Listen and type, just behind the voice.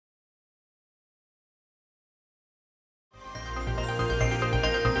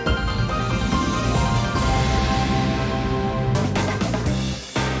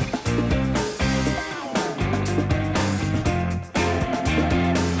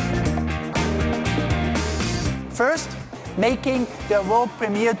First, making the world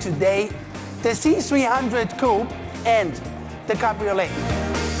premiere today, the C300 Coupe and the Cabriolet.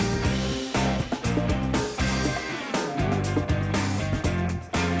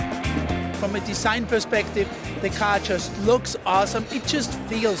 From a design perspective, the car just looks awesome. It just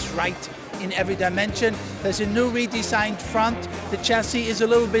feels right in every dimension. There's a new redesigned front. The chassis is a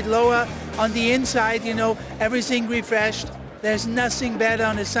little bit lower. On the inside, you know, everything refreshed. There's nothing better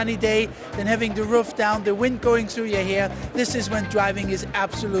on a sunny day than having the roof down, the wind going through your hair. This is when driving is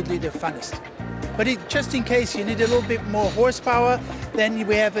absolutely the funnest. But just in case you need a little bit more horsepower, then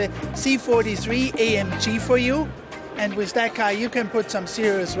we have a C43 j-AMG for you. And with that car, you can put some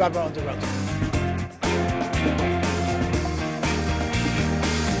serious rubber on the road.